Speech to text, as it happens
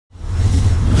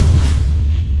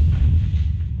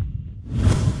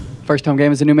First home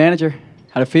game as a new manager.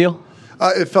 How'd it feel?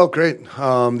 It felt great.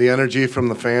 The energy from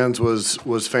the fans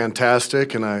was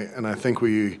fantastic, and I think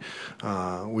we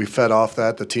fed off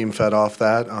that. The team fed off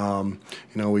that.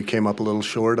 We came up a little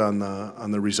short on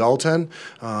the result end,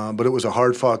 but it was a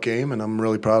hard-fought game, and I'm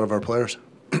really proud of our players.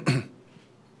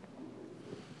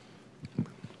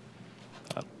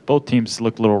 Both teams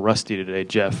looked a little rusty today,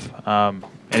 Jeff.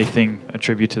 Anything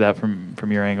attribute to that from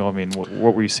your angle? I mean,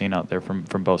 what were you seeing out there from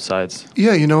both sides?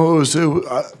 Yeah,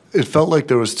 it felt like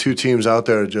there was two teams out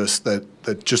there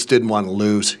that just didn't want to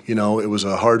lose. It was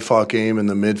a hard-fought game in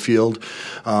the midfield.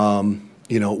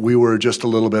 We were just a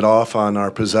little bit off on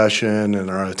our possession and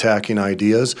our attacking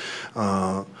ideas.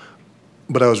 But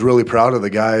I was really proud of the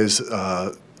guys.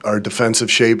 Our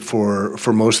defensive shape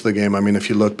for most of the game. I mean, if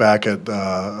you look back at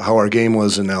how our game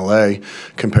was in L.A.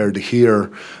 compared to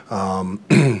here,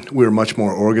 we were much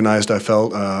more organized. I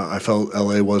felt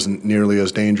L.A. wasn't nearly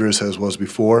as dangerous as was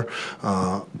before,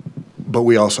 but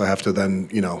we also have to then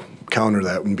counter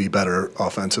that and be better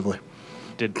offensively.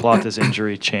 Did Plata's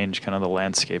injury change kind of the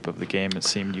landscape of the game? It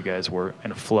seemed you guys were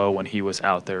in a flow when he was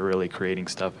out there really creating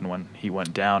stuff, and when he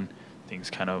went down, things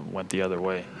kind of went the other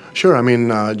way. Sure. I mean,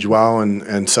 Joao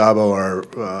and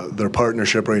Sabo their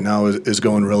partnership right now is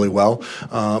going really well.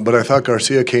 But I thought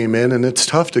Garcia came in, and it's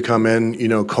tough to come in,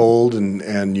 cold,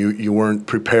 and you weren't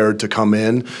prepared to come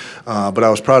in. But I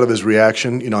was proud of his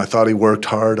reaction. I thought he worked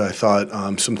hard. I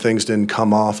thought some things didn't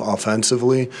come off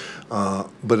offensively,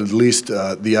 but at least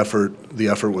the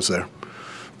effort was there.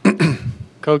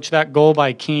 Coach, that goal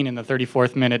by Keane in the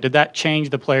 34th minute, did that change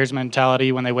the players'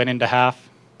 mentality when they went into half?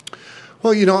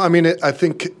 Well, I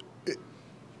think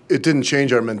it didn't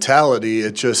change our mentality.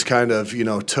 It just kind of,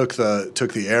 took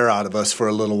the air out of us for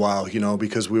a little while,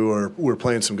 because we were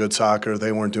playing some good soccer.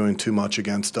 They weren't doing too much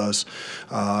against us,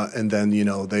 and then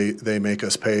they make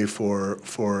us pay for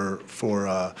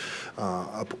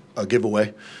a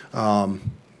giveaway.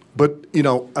 But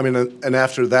and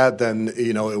after that, then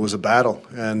it was a battle,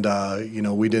 and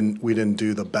we didn't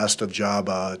do the best of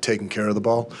job taking care of the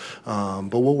ball.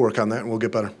 But we'll work on that, and we'll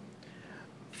get better.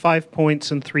 5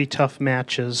 points in 3 tough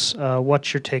matches.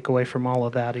 What's your takeaway from all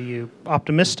of that? Are you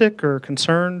optimistic or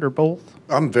concerned or both?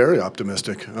 I'm very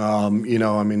optimistic.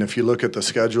 If you look at the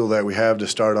schedule that we have to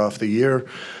start off the year,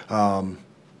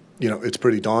 it's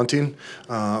pretty daunting,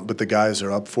 but the guys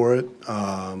are up for it.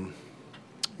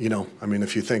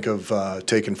 If you think of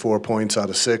taking 4 points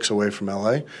out of 6 away from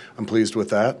LA, I'm pleased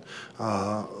with that.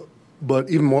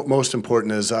 But even most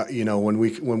important is,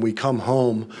 when we come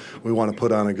home, we want to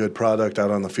put on a good product out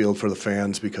on the field for the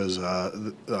fans because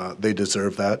they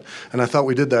deserve that. And I thought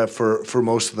we did that for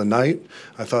most of the night.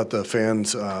 I thought the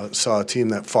fans saw a team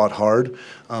that fought hard.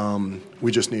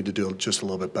 We just need to do just a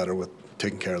little bit better with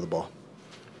taking care of the ball.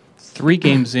 3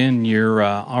 games in, you're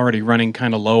already running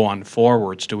kind of low on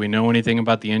forwards. Do we know anything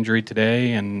about the injury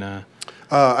today? And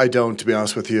I don't, to be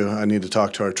honest with you. I need to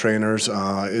talk to our trainers.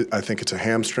 I think it's a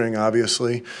hamstring,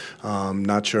 obviously.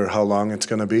 Not sure how long it's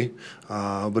going to be,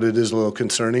 but it is a little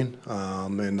concerning.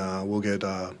 And we'll get,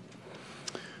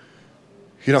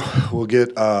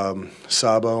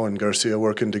 Sabo and Garcia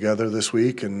working together this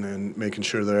week and making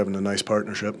sure they're having a nice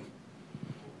partnership.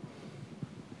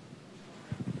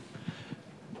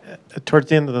 Towards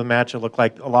the end of the match, it looked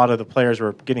like a lot of the players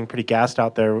were getting pretty gassed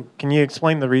out there. Can you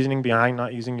explain the reasoning behind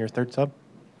not using your third sub?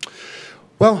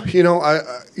 Well,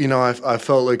 I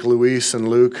felt like Luis and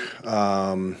Luke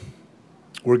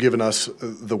were giving us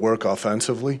the work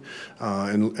offensively,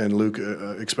 and Luke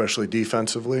especially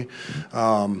defensively,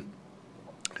 and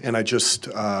I just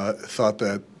thought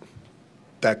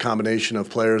that combination of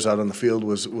players out on the field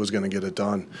was going to get it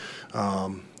done.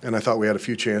 And I thought we had a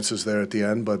few chances there at the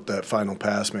end, but that final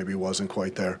pass maybe wasn't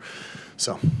quite there.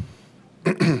 So,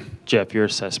 Jeff, your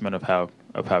assessment of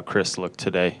how Chris looked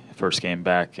today, first game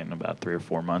back in about 3 or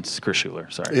 4 months. Chris Schuler,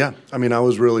 sorry. Yeah, I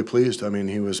was really pleased.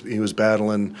 He was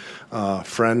battling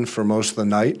Friend for most of the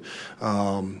night,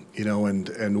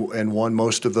 and won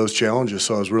most of those challenges.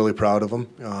 So I was really proud of him.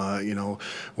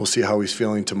 We'll see how he's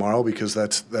feeling tomorrow because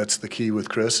that's the key with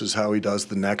Chris is how he does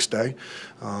the next day,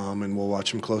 and we'll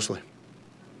watch him closely.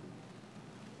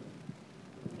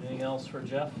 Anything else for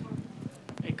Jeff?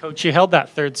 Hey, Coach, you held that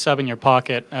third sub in your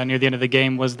pocket near the end of the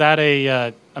game. Was that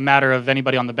a matter of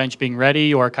anybody on the bench being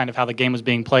ready or kind of how the game was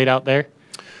being played out there?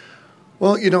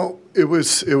 Well, it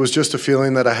was just a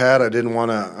feeling that I had. I didn't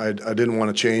want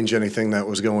to change anything that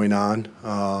was going on.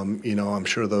 I'm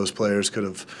sure those players could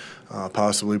have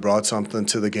possibly brought something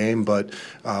to the game, but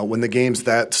when the game's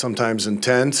that sometimes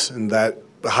intense and that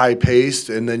high-paced,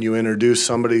 and then you introduce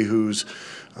somebody who's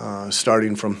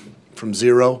starting from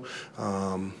zero,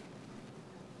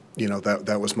 you know,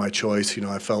 that was my choice. You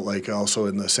know, I felt like also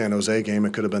in the San Jose game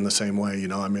it could have been the same way. You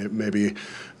know, I mean, maybe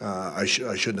I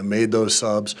shouldn't have made those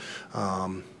subs,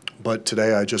 but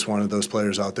today I just wanted those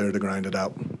players out there to grind it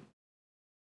out.